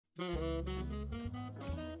Hey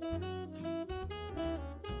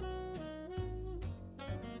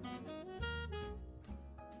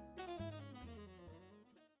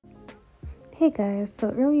guys,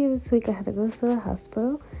 so earlier this week I had to go to the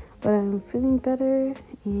hospital, but I'm feeling better,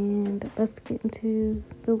 and let's get into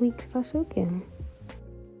the week/weekend.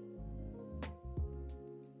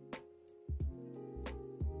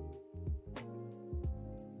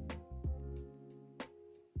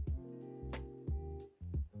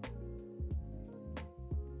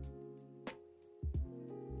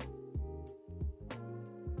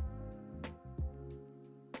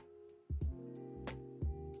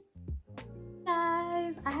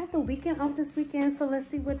 I have the weekend off this weekend, so let's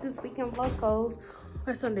see what this weekend vlog goes,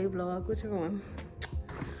 or Sunday vlog, whichever one.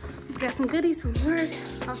 Got some goodies from work.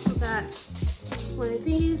 Also got one of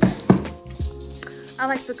these. I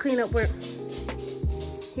like to clean up where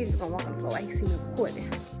he's just gonna walk on the floor. I see me recording.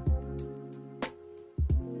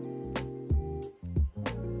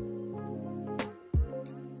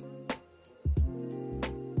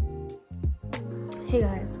 Hey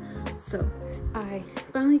guys, so I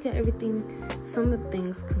finally got some of the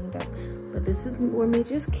things cleaned up, but this is where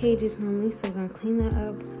Major's cage is normally, so I'm gonna clean that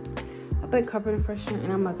up. I put carpet and freshener,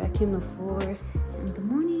 and I'm gonna vacuum the floor in the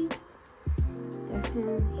morning. That's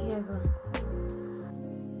him. He has a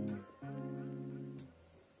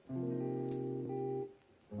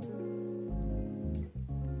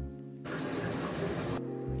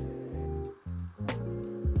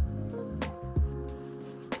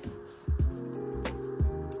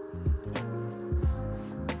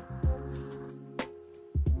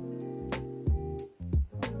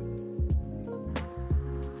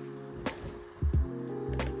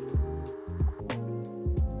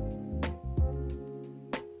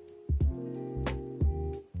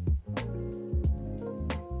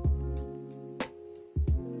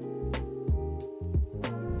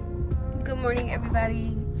Good morning,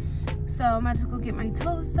 everybody. So I'm about to go get my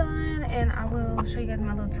toes done, and I will show you guys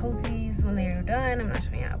my little toesies when they're done. I'm not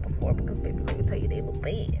showing you out before because baby, let me tell you, they look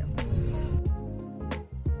bad.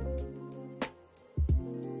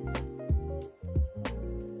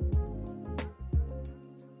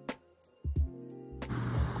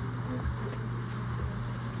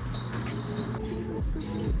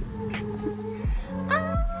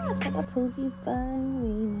 Got my toesies done,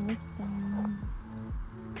 really nice done.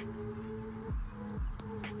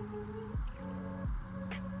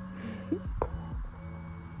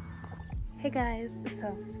 Hey guys,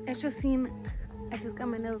 so as you've seen, I just got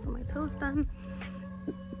my nails and my toes done.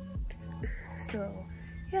 So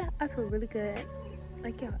yeah, I feel really good.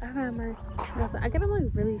 Like, yeah, I had my nails done. I got them like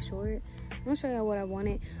really short. I'm gonna show y'all what I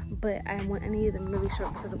wanted, but I needed them really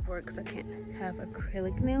short because of work, because I can't have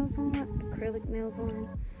acrylic nails on.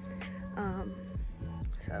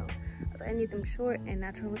 So I was like, I need them short and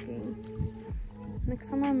natural looking. Next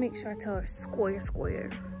time I'll make sure I tell her square,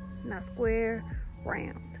 not square,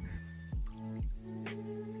 round.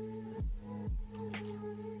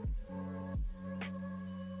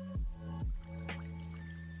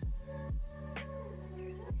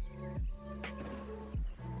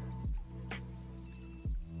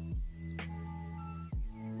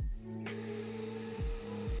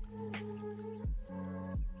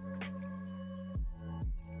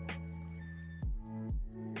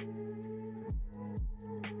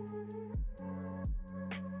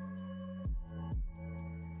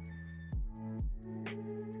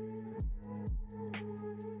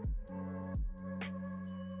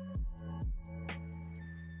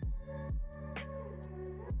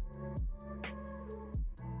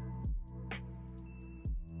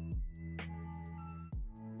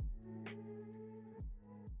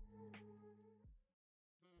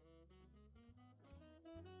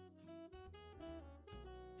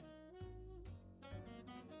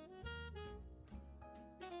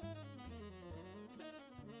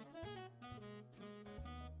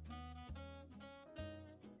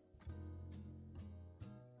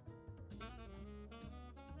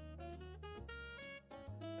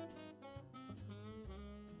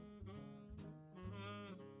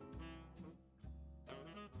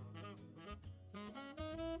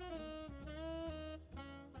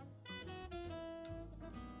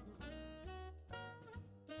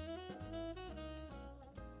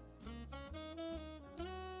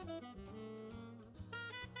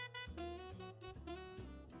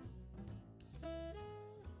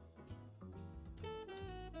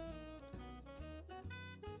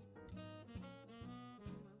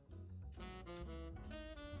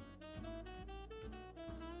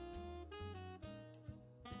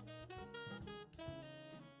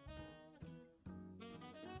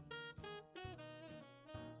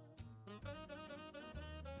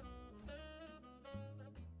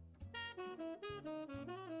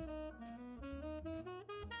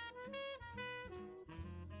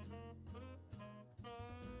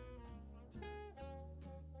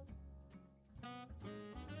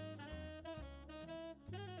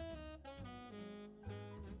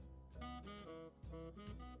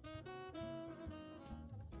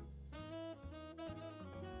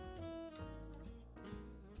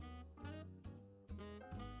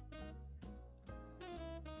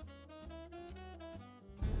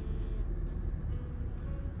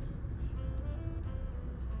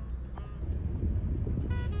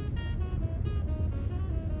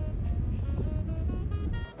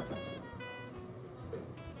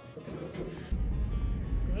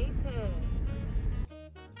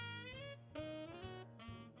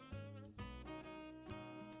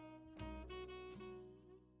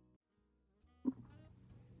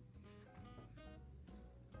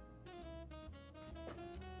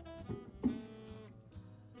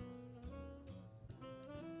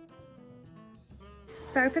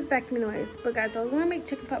 Sorry for the background noise. But guys, I was gonna make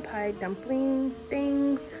chicken pot pie dumpling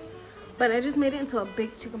things, but I just made it into a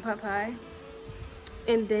big chicken pot pie.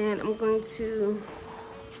 And then I'm going to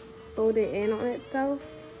fold it in on itself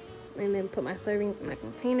and then put my servings in my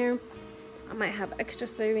container. I might have extra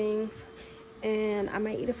servings and I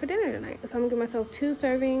might eat it for dinner tonight. So I'm gonna give myself 2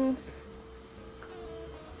 servings